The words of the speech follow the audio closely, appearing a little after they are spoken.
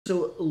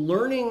So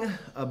learning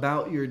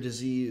about your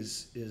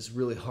disease is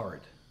really hard.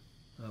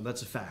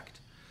 That's a fact.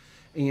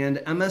 And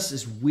MS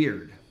is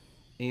weird.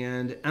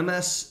 And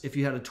MS, if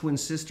you had a twin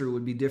sister,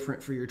 would be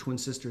different for your twin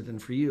sister than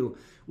for you,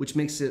 which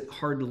makes it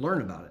hard to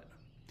learn about it.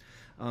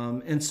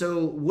 And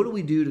so what do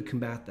we do to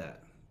combat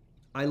that?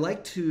 I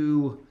like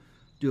to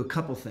do a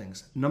couple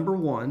things. Number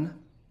one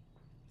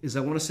is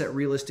I want to set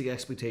realistic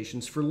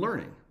expectations for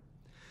learning.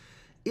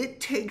 It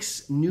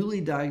takes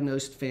newly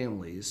diagnosed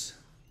families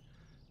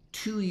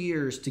 2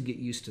 years to get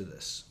used to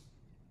this.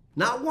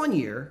 Not 1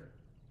 year,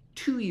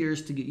 2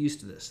 years to get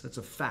used to this. That's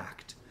a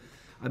fact.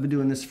 I've been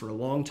doing this for a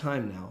long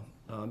time now.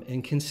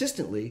 And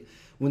consistently,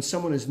 when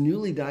someone is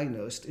newly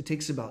diagnosed, it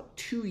takes about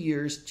 2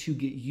 years to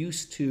get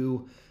used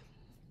to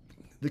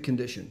the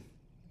condition.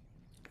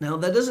 Now,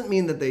 that doesn't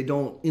mean that they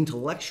don't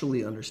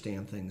intellectually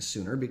understand things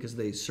sooner, because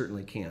they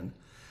certainly can.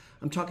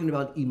 I'm talking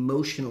about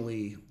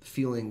emotionally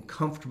feeling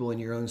comfortable in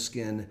your own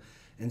skin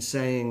and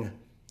saying,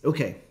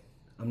 okay,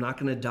 I'm not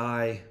going to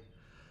die.